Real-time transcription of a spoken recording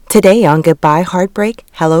Today on Goodbye Heartbreak,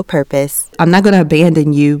 Hello Purpose. I'm not going to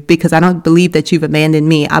abandon you because I don't believe that you've abandoned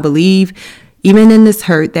me. I believe even in this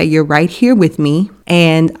hurt that you're right here with me,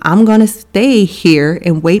 and I'm going to stay here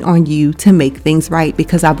and wait on you to make things right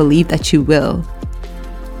because I believe that you will.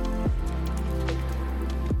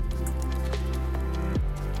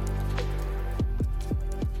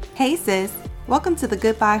 Hey sis, welcome to the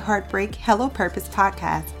Goodbye Heartbreak, Hello Purpose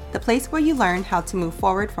podcast, the place where you learn how to move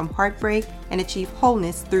forward from heartbreak and achieve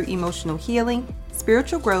wholeness through emotional healing,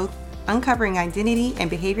 spiritual growth, uncovering identity and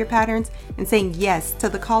behavior patterns, and saying yes to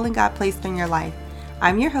the calling God placed on your life.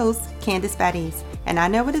 I'm your host, Candace Baddies, and I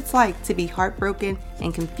know what it's like to be heartbroken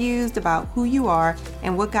and confused about who you are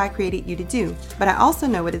and what God created you to do. But I also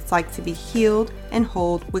know what it's like to be healed and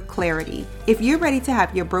whole with clarity. If you're ready to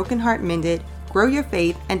have your broken heart mended, grow your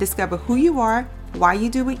faith, and discover who you are, why you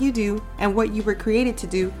do what you do, and what you were created to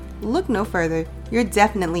do, look no further. You're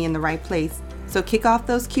definitely in the right place. So kick off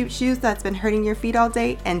those cute shoes that's been hurting your feet all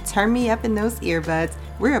day and turn me up in those earbuds.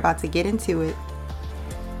 We're about to get into it.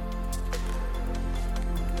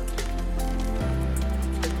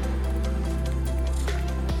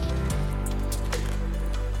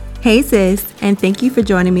 Hey sis, and thank you for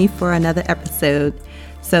joining me for another episode.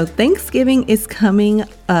 So Thanksgiving is coming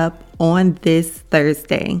up on this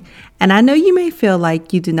Thursday, and I know you may feel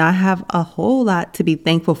like you do not have a whole lot to be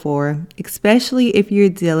thankful for, especially if you're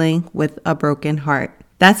dealing with a broken heart.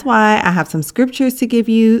 That's why I have some scriptures to give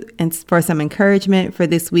you and for some encouragement for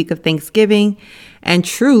this week of Thanksgiving. And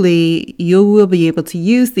truly, you will be able to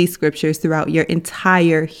use these scriptures throughout your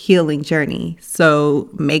entire healing journey. So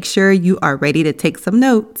make sure you are ready to take some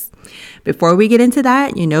notes. Before we get into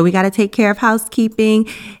that, we got to take care of housekeeping.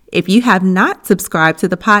 If you have not subscribed to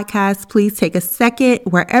the podcast, please take a second.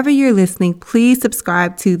 Wherever you're listening, please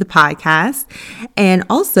subscribe to the podcast. And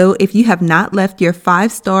also, if you have not left your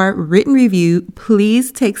 5-star written review,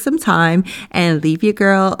 please take some time and leave your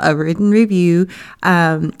girl a written review.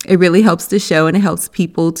 It really helps the show and it helps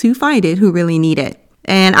people to find it who really need it.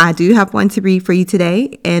 And I do have one to read for you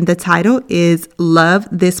today. And the title is Love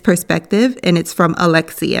This Perspective, and it's from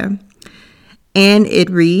Alexia. And it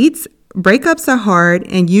reads, breakups are hard,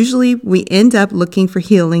 and usually we end up looking for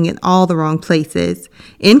healing in all the wrong places.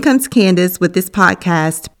 In comes Candace with this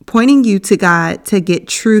podcast, pointing you to God to get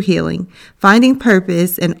true healing, finding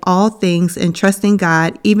purpose in all things and trusting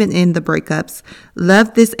God even in the breakups.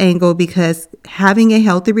 Love this angle because having a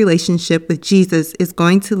healthy relationship with Jesus is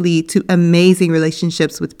going to lead to amazing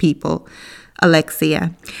relationships with people.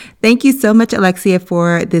 Alexia. Thank you so much, Alexia,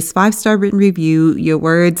 for this 5-star written review. Your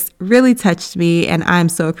words really touched me, and I'm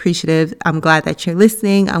so appreciative. I'm glad that you're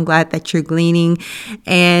listening. I'm glad that you're gleaning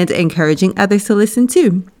and encouraging others to listen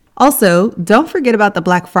too. Also, don't forget about the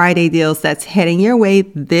Black Friday deals that's heading your way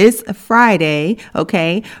this Friday,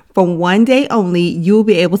 okay? For one day only, you'll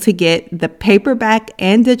be able to get the paperback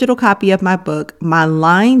and digital copy of my book, my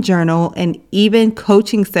line journal, and even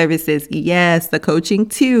coaching services. Yes, the coaching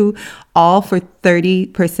too, all for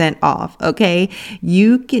 30% off, okay?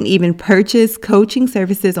 You can even purchase coaching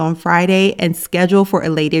services on Friday and schedule for a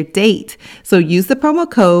later date. So use the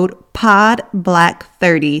promo code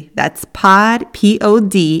PODBLACK30. That's POD,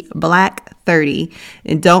 P-O-D, Black 30.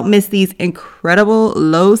 And don't miss these incredible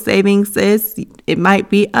low savings, sis. It might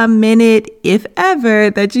be a minute, if ever,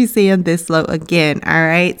 that you see them this low again. All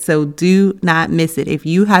right. So do not miss it. If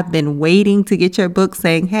you have been waiting to get your book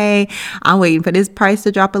saying, hey, I'm waiting for this price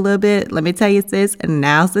to drop a little bit. Let me tell you, sis, and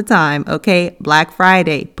now's the time. Okay. Black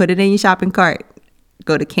Friday. Put it in your shopping cart.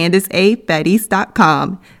 Go to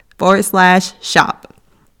CandaceABaddies.com/shop.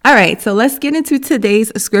 All right, so let's get into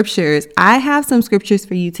today's scriptures. I have some scriptures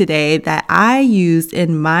for you today that I used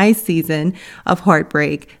in my season of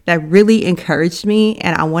heartbreak that really encouraged me,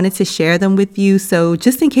 and I wanted to share them with you. So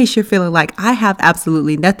just in case you're feeling like I have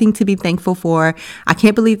absolutely nothing to be thankful for, I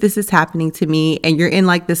can't believe this is happening to me, and you're in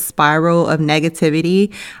like this spiral of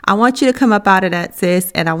negativity, I want you to come up out of that, sis,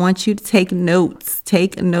 and I want you to take notes.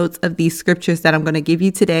 Take notes of these scriptures that I'm going to give you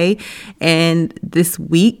today and this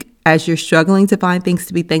week. As you're struggling to find things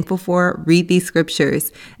to be thankful for, read these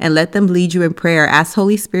scriptures and let them lead you in prayer. Ask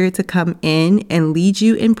Holy Spirit to come in and lead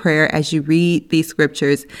you in prayer as you read these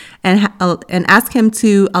scriptures, and ask Him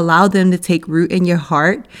to allow them to take root in your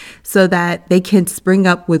heart so that they can spring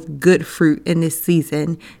up with good fruit in this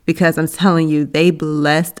season, because I'm telling you, they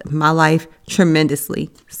blessed my life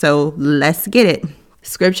tremendously. So let's get it.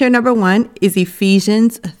 Scripture number 1 is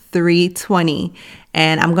Ephesians 3:20.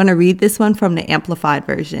 And I'm going to read this one from the Amplified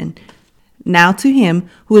Version. Now to Him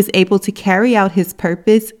who is able to carry out His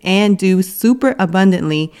purpose and do super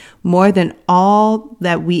abundantly more than all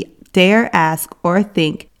that we dare ask or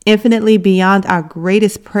think, infinitely beyond our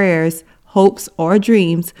greatest prayers, hopes, or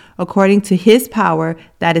dreams according to his power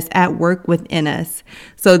that is at work within us.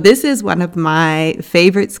 So this is one of my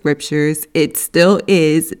favorite scriptures. It still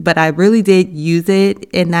is, but I really did use it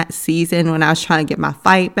in that season when I was trying to get my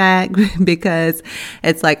fight back because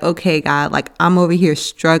it's like, okay, God, like I'm over here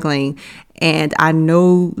struggling and I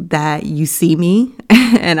know that you see me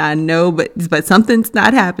and I know, but something's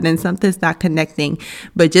not happening. Something's not connecting,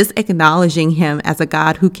 but just acknowledging him as a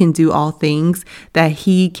God who can do all things, that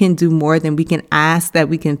he can do more than we can ask, that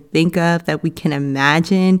we can think of, that we can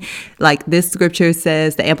imagine. Like this scripture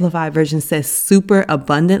says, the Amplified Version says super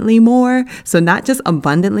abundantly more. So not just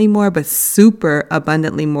abundantly more, but super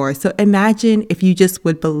abundantly more. So imagine if you just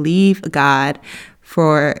would believe God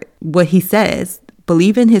for what he says.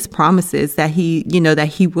 Believe in his promises that he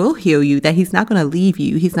will heal you, that he's not going to leave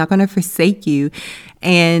you, he's not going to forsake you,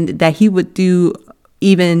 and that he would do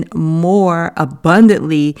even more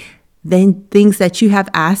abundantly than things that you have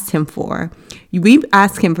asked him for. We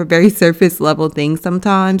ask him for very surface level things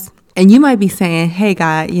sometimes. And you might be saying, hey,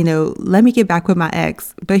 God, let me get back with my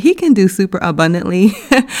ex. But he can do super abundantly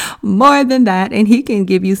more than that. And he can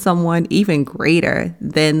give you someone even greater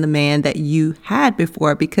than the man that you had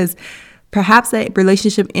before, because perhaps that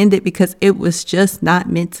relationship ended because it was just not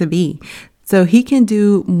meant to be. So he can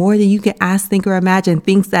do more than you can ask, think, or imagine,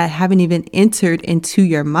 things that haven't even entered into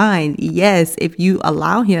your mind. Yes, if you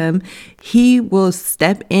allow him, he will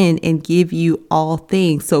step in and give you all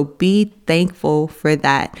things. So be thankful for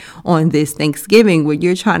that on this Thanksgiving when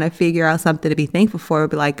you're trying to figure out something to be thankful for.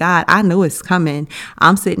 Be like, God, I know it's coming.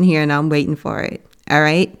 I'm sitting here and I'm waiting for it. All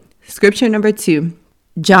right. Scripture number 2.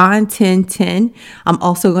 John 10:10. I'm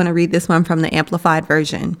also going to read this one from the Amplified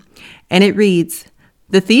Version. And it reads,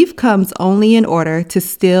 "The thief comes only in order to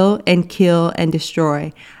steal and kill and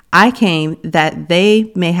destroy. I came that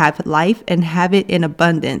they may have life and have it in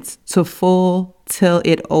abundance, to full till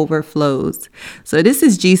it overflows." So this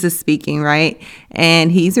is Jesus speaking, right?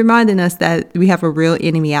 And he's reminding us that we have a real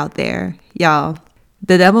enemy out there. Y'all,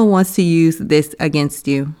 the devil wants to use this against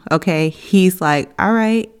you, okay? He's like, all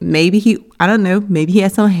right, maybe he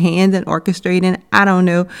has some hand in orchestrating, I don't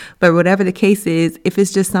know. But whatever the case is, if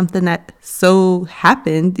it's just something that so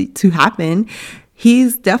happened to happen,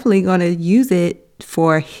 he's definitely going to use it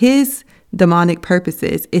for his demonic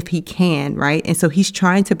purposes if he can, right? And so he's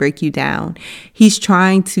trying to break you down. He's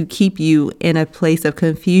trying to keep you in a place of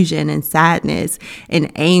confusion and sadness and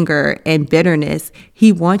anger and bitterness.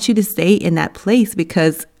 He wants you to stay in that place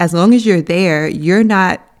because as long as you're there, you're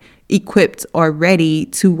not equipped or ready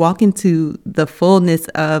to walk into the fullness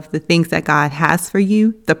of the things that God has for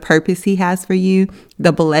you, the purpose he has for you,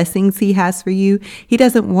 the blessings he has for you. He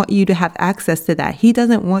doesn't want you to have access to that. He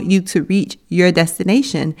doesn't want you to reach your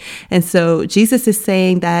destination. And so Jesus is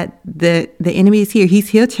saying that the enemy is here. He's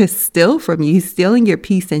here to steal from you. He's stealing your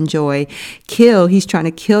peace and joy. He's trying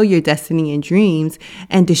to kill your destiny and dreams,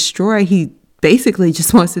 and destroy. He basically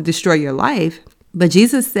just wants to destroy your life. But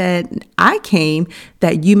Jesus said, I came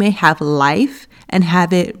that you may have life and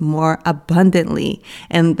have it more abundantly.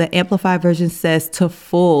 And the Amplified Version says to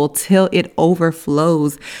full till it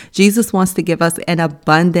overflows. Jesus wants to give us an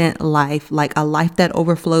abundant life, like a life that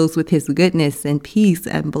overflows with his goodness and peace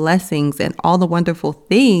and blessings and all the wonderful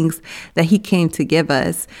things that he came to give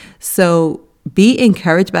us. So be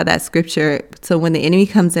encouraged by that scripture. So when the enemy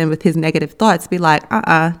comes in with his negative thoughts, be like,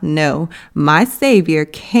 no, my Savior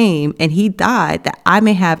came and he died that I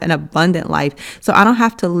may have an abundant life. So I don't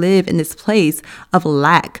have to live in this place of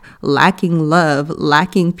lacking love,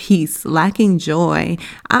 lacking peace, lacking joy.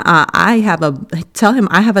 Tell him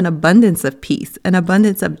I have an abundance of peace, an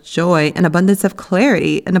abundance of joy, an abundance of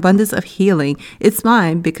clarity, an abundance of healing. It's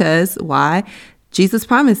mine because why? Jesus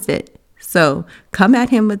promised it. So come at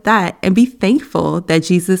him with that and be thankful that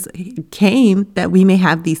Jesus came that we may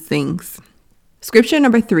have these things. Scripture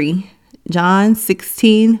number 3, John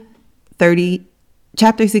 16:30,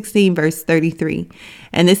 chapter 16, verse 33.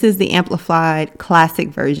 And this is the Amplified Classic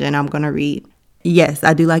Version I'm going to read. Yes,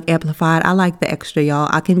 I do like Amplified. I like the extra, y'all.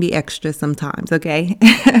 I can be extra sometimes, okay?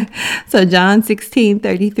 So John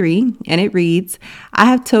 16:33, and it reads, I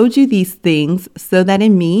have told you these things so that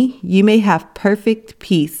in me you may have perfect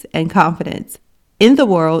peace and confidence. In the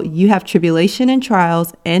world you have tribulation and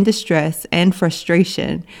trials and distress and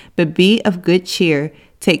frustration, but be of good cheer.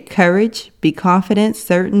 Take courage, be confident,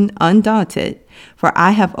 certain, undaunted, for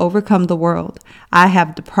I have overcome the world. I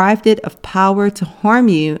have deprived it of power to harm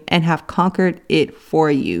you and have conquered it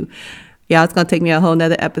for you. Yeah, it's going to take me a whole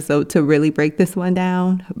nother episode to really break this one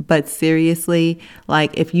down. But seriously,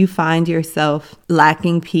 like if you find yourself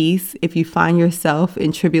lacking peace, if you find yourself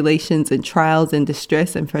in tribulations and trials and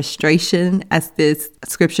distress and frustration, as this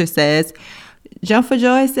scripture says, Jump for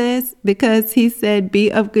joy, sis, because he said,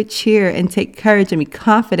 be of good cheer and take courage and be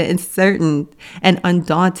confident and certain and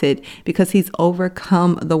undaunted because he's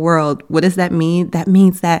overcome the world. What does that mean? That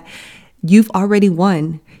means that you've already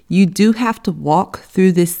won. You do have to walk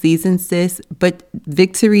through this season, sis, but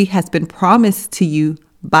victory has been promised to you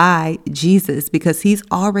by Jesus because he's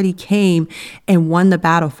already came and won the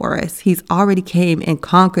battle for us. He's already came and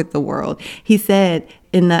conquered the world. He said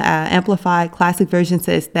in the Amplified Classic Version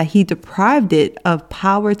says that he deprived it of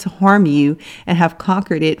power to harm you and have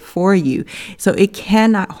conquered it for you. So it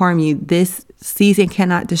cannot harm you. This season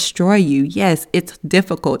cannot destroy you. Yes, it's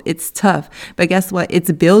difficult. It's tough. But guess what?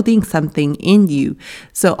 It's building something in you.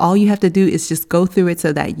 So all you have to do is just go through it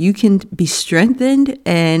so that you can be strengthened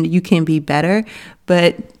and you can be better.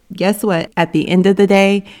 But guess what? At the end of the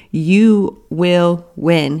day, you will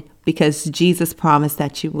win because Jesus promised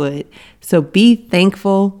that you would. So be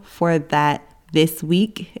thankful for that this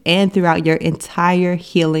week and throughout your entire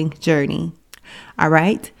healing journey. All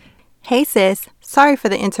right. Hey, sis. Sorry for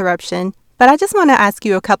the interruption, but I just want to ask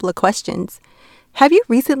you a couple of questions. Have you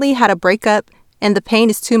recently had a breakup and the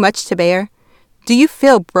pain is too much to bear? Do you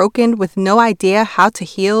feel broken with no idea how to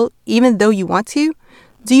heal, even though you want to?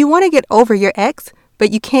 Do you want to get over your ex,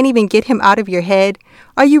 but you can't even get him out of your head?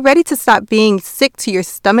 Are you ready to stop being sick to your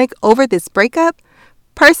stomach over this breakup?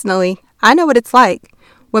 Personally, I know what it's like.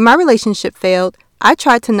 When my relationship failed, I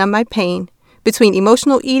tried to numb my pain. Between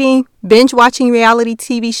emotional eating, binge watching reality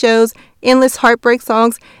TV shows, endless heartbreak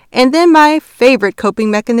songs, and then my favorite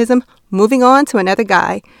coping mechanism, moving on to another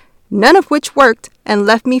guy, none of which worked and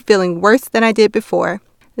left me feeling worse than I did before.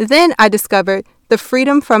 Then I discovered the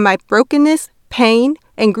freedom from my brokenness, pain,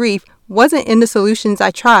 and grief wasn't in the solutions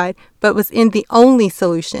I tried, but was in the only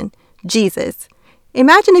solution, Jesus.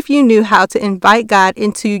 Imagine if you knew how to invite God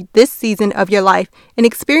into this season of your life and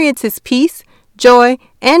experience his peace, joy,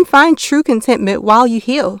 and find true contentment while you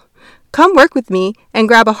heal. Come work with me and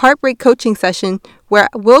grab a heartbreak coaching session where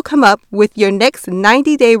we'll come up with your next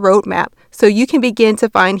 90-day roadmap so you can begin to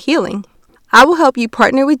find healing. I will help you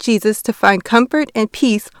partner with Jesus to find comfort and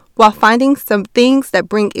peace while finding some things that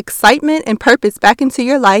bring excitement and purpose back into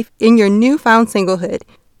your life in your newfound singlehood.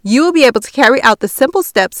 You will be able to carry out the simple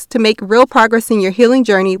steps to make real progress in your healing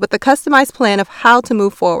journey with a customized plan of how to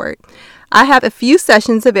move forward. I have a few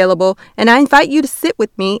sessions available, and I invite you to sit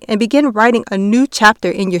with me and begin writing a new chapter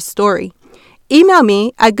in your story. Email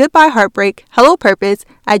me at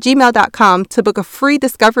goodbyheartbreak.hellopurpose@gmail.com to book a free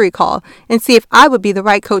discovery call and see if I would be the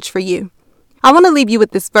right coach for you. I want to leave you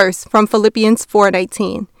with this verse from Philippians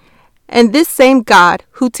 4:19. And this same God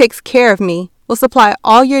who takes care of me will supply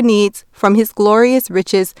all your needs from his glorious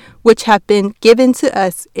riches, which have been given to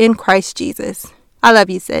us in Christ Jesus. I love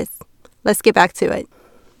you, sis. Let's get back to it.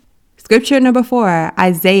 Scripture number 4,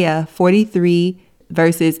 Isaiah 43,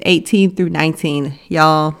 verses 18 through 19.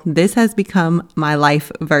 Y'all, this has become my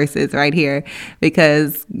life verses right here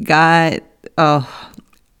because God,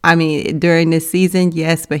 during this season,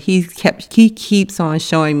 yes, but he keeps on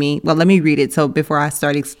showing me. Well, let me read it. So before I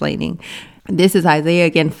start explaining, this is Isaiah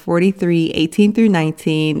again, 43, 18 through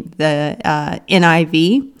 19, the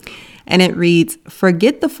NIV. And it reads,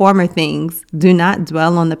 "Forget the former things. Do not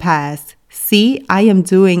dwell on the past. See, I am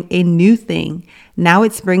doing a new thing. Now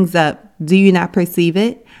it springs up. Do you not perceive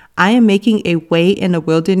it? I am making a way in the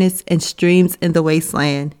wilderness and streams in the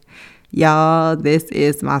wasteland." Y'all, this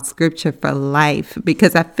is my scripture for life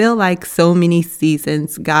because I feel like so many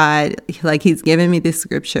seasons, God, like he's given me this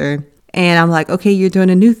scripture and I'm like, okay, you're doing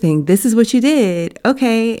a new thing. This is what you did.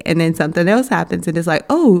 Okay. And then something else happens and it's like,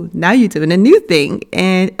 oh, now you're doing a new thing.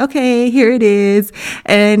 And okay, here it is.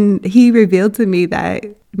 And he revealed to me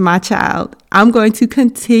that, my child, I'm going to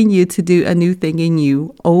continue to do a new thing in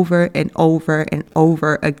you over and over and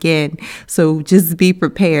over again. So just be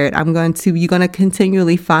prepared. You're going to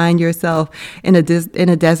continually find yourself in a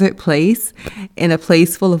desert place, in a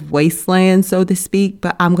place full of wasteland, so to speak,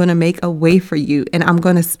 but I'm going to make a way for you and I'm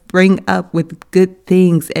going to spring up with good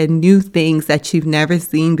things and new things that you've never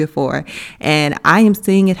seen before. And I am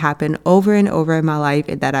seeing it happen over and over in my life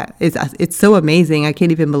and it's so amazing. I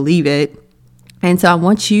can't even believe it. And so I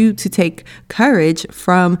want you to take courage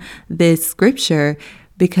from this scripture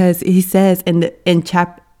because he says in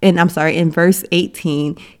verse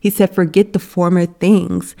 18, he said, forget the former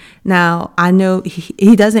things. Now, I know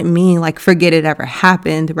he doesn't mean like forget it ever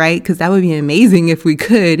happened, right? Because that would be amazing if we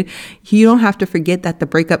could. You don't have to forget that the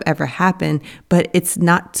breakup ever happened, but it's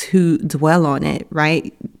not to dwell on it,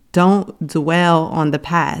 right? don't dwell on the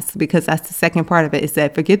past, because that's the second part of it. It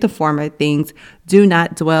said, forget the former things. Do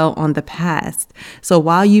not dwell on the past. So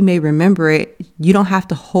while you may remember it, you don't have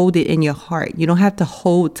to hold it in your heart. You don't have to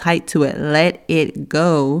hold tight to it. Let it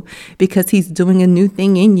go, because he's doing a new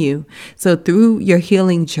thing in you. So through your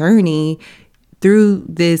healing journey, through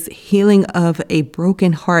this healing of a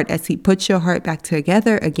broken heart, as he puts your heart back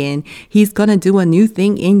together again, he's going to do a new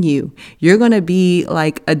thing in you. You're going to be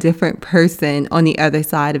like a different person on the other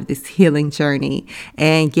side of this healing journey.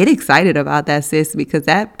 And get excited about that, sis, because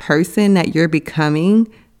that person that you're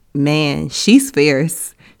becoming, man, she's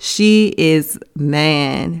fierce. She is,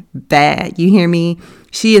 man, bad. You hear me?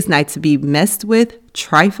 She is not to be messed with,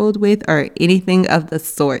 trifled with, or anything of the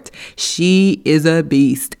sort. She is a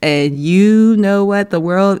beast. And you know what?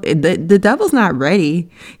 The devil's not ready.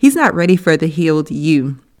 He's not ready for the healed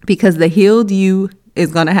you, because the healed you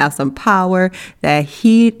is going to have some power that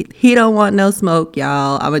he don't want no smoke,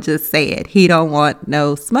 y'all. I'm going to just say it. He don't want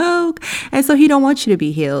no smoke. And so he don't want you to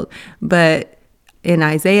be healed. But in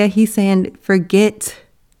Isaiah, he's saying, forget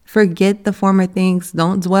the former things.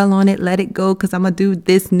 Don't dwell on it. Let it go, because I'm going to do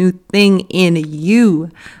this new thing in you.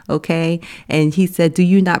 Okay. And he said, do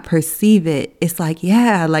you not perceive it? It's like,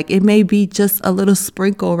 yeah, like it may be just a little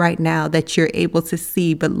sprinkle right now that you're able to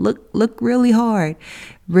see, but look really hard.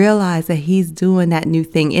 Realize that he's doing that new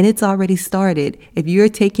thing, and it's already started. If you're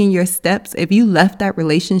taking your steps, if you left that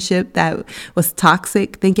relationship that was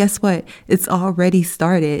toxic, then guess what? It's already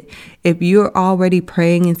started. If you're already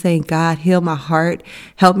praying and saying, God, heal my heart,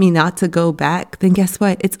 help me not to go back, then guess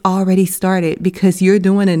what? It's already started, because you're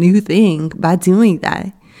doing a new thing by doing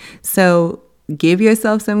that. So give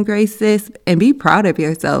yourself some grace, sis, and be proud of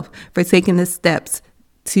yourself for taking the steps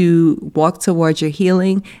to walk towards your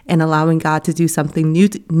healing and allowing God to do something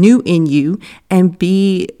new in you, and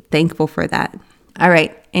be thankful for that. All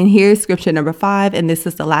right. And here's scripture number 5. And this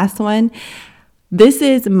is the last one. This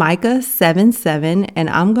is Micah 7:7.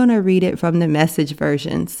 And I'm going to read it from the Message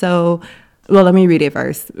version. So, well, let me read it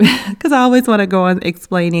first, because I always want to go on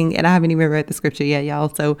explaining, and I haven't even read the scripture yet, y'all.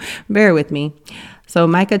 So bear with me. So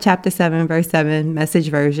Micah chapter 7, verse 7, Message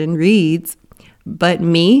version reads, but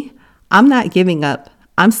me, I'm not giving up.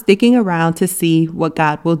 I'm sticking around to see what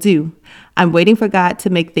God will do. I'm waiting for God to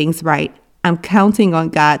make things right. I'm counting on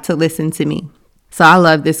God to listen to me. So I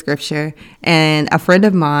love this scripture. And a friend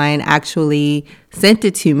of mine actually sent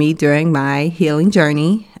it to me during my healing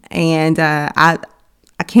journey. And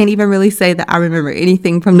I can't even really say that I remember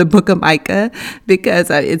anything from the book of Micah,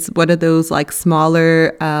 because it's one of those like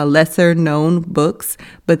smaller, lesser known books.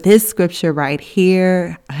 But this scripture right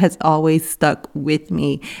here has always stuck with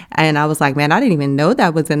me. And I was like, man, I didn't even know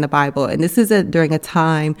that was in the Bible. And this is during a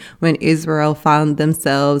time when Israel found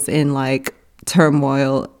themselves in like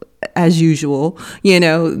turmoil as usual. You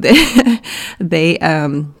know, they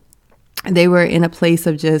were in a place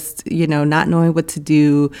of just, not knowing what to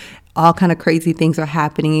do. All kind of crazy things are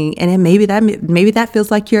happening. And then maybe that feels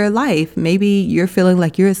like your life. Maybe you're feeling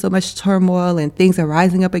like you're in so much turmoil and things are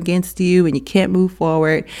rising up against you and you can't move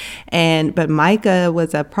forward. But Micah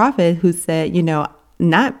was a prophet who said,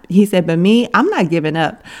 he said, but me, I'm not giving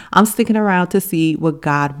up. I'm sticking around to see what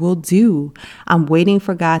God will do. I'm waiting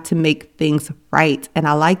for God to make things right. And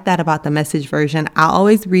I like that about the Message version. I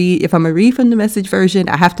always read, if I'm going to read from the Message version,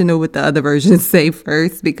 I have to know what the other versions say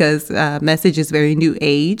first, because Message is very new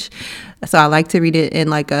age. So I like to read it in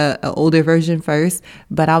like a older version first.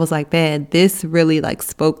 But I was like, man, this really like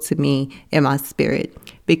spoke to me in my spirit,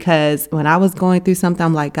 because when I was going through something,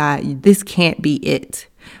 I'm like, God, this can't be it.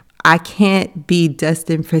 I can't be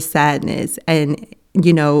destined for sadness and,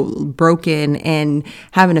 broken and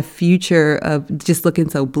having a future of just looking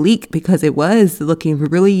so bleak, because it was looking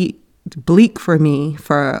really bleak for me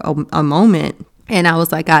for a moment. And I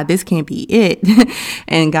was like, God, this can't be it.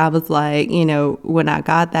 And God was like, when I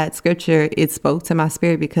got that scripture, it spoke to my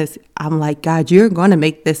spirit, because I'm like, God, you're going to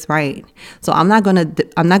make this right. So I'm not going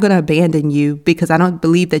to abandon you, because I don't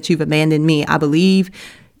believe that you've abandoned me. I believe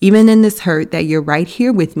even in this hurt that you're right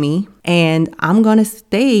here with me, and I'm going to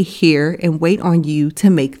stay here and wait on you to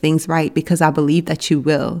make things right, because I believe that you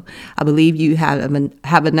will. I believe you have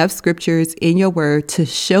enough scriptures in your word to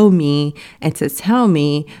show me and to tell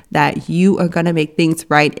me that you are going to make things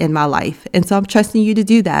right in my life. And so I'm trusting you to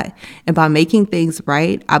do that. And by making things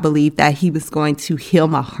right, I believe that he was going to heal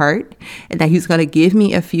my heart, and that he's going to give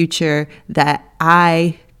me a future that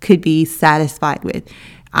I could be satisfied with.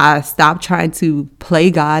 I stopped trying to play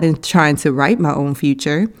God and trying to write my own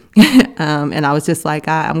future. And I was just like,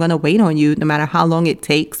 I'm going to wait on you no matter how long it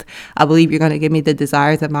takes. I believe you're going to give me the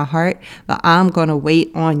desires of my heart, but I'm going to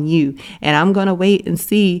wait on you. And I'm going to wait and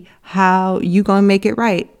see how you're going to make it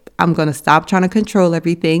right. I'm going to stop trying to control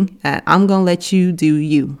everything, and I'm going to let you do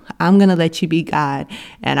you. I'm going to let you be God,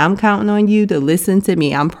 and I'm counting on you to listen to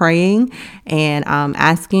me. I'm praying, and I'm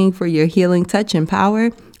asking for your healing touch and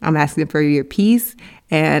power. I'm asking for your peace,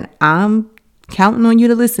 and I'm counting on you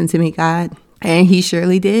to listen to me, God. And he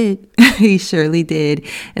surely did. He surely did.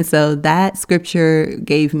 And so that scripture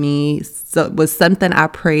was something I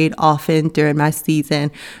prayed often during my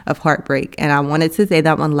season of heartbreak. And I wanted to say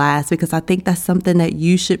that one last because I think that's something that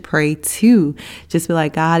you should pray too. Just be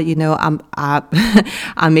like, God,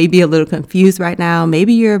 I may be a little confused right now.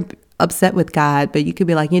 Maybe you're upset with God, but you could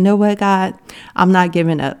be like, you know what, God, I'm not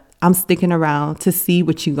giving up. I'm sticking around to see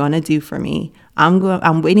what you're going to do for me.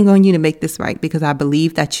 I'm waiting on you to make this right because I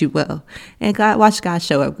believe that you will. And watch God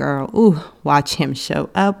show up, girl. Ooh, watch him show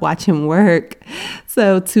up. Watch him work.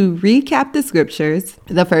 So to recap the scriptures,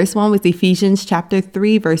 the first one was Ephesians chapter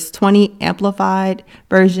 3, verse 20, Amplified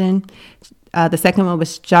version. The second one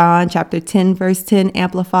was John chapter 10, verse 10,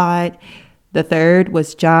 Amplified. The third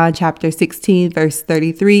was John chapter 16, verse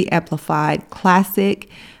 33, Amplified Classic.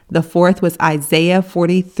 The fourth was Isaiah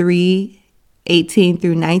 43, 18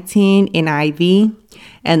 through 19, NIV.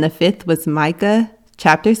 And the fifth was Micah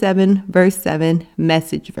chapter 7, verse 7,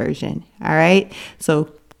 Message version. All right.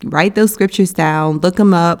 So write those scriptures down, look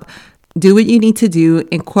them up. Do what you need to do,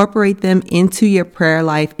 incorporate them into your prayer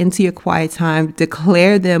life, into your quiet time,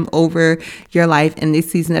 declare them over your life in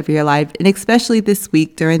this season of your life. And especially this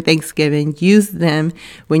week during Thanksgiving, use them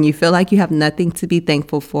when you feel like you have nothing to be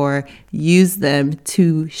thankful for. Use them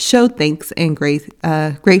to show thanks and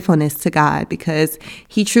gratefulness to God because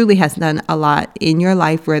he truly has done a lot in your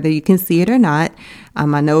life, whether you can see it or not. I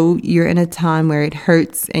know you're in a time where it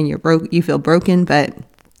hurts and you feel broken, but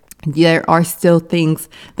there are still things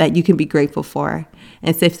that you can be grateful for.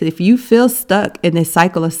 And so if you feel stuck in this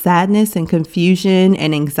cycle of sadness and confusion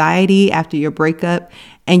and anxiety after your breakup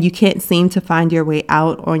and you can't seem to find your way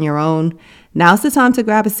out on your own, now's the time to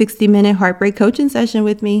grab a 60-minute heartbreak coaching session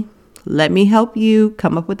with me. Let me help you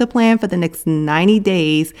come up with a plan for the next 90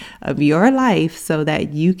 days of your life so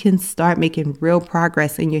that you can start making real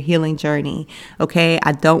progress in your healing journey. Okay,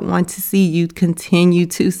 I don't want to see you continue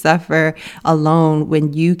to suffer alone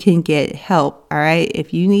when you can get help. All right,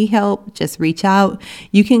 if you need help, just reach out.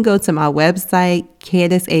 You can go to my website,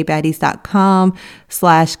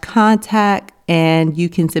 CandiceABaddies.com/contact. And you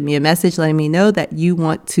can send me a message letting me know that you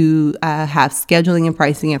want to have scheduling and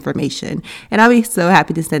pricing information. And I'll be so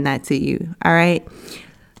happy to send that to you. All right.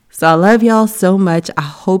 So I love y'all so much. I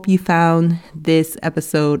hope you found this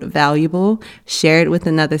episode valuable. Share it with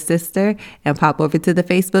another sister and pop over to the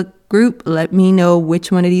Facebook group. Let me know which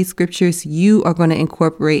one of these scriptures you are going to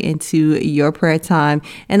incorporate into your prayer time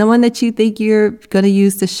and the one that you think you're going to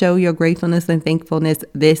use to show your gratefulness and thankfulness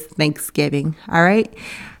this Thanksgiving. All right.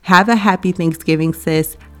 Have a happy Thanksgiving,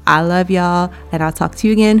 sis. I love y'all, and I'll talk to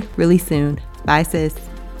you again really soon. Bye, sis.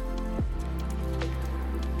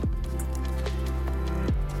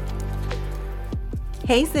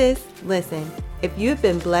 Hey, sis. Listen, if you have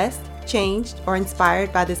been blessed, changed, or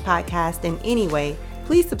inspired by this podcast in any way,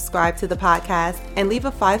 please subscribe to the podcast and leave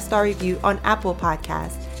a 5-star review on Apple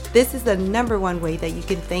Podcasts. This is the #1 way that you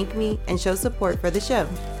can thank me and show support for the show.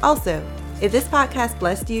 Also, if this podcast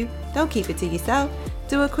blessed you, don't keep it to yourself.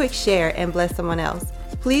 Do a quick share and bless someone else.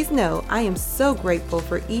 Please know I am so grateful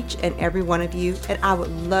for each and every one of you, and I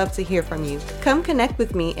would love to hear from you. Come connect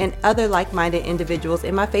with me and other like-minded individuals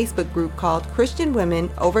in my Facebook group called Christian Women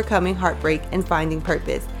Overcoming Heartbreak and Finding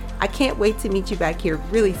Purpose. I can't wait to meet you back here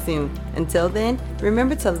really soon. Until then,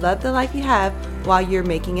 remember to love the life you have while you're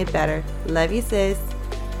making it better. Love you, sis.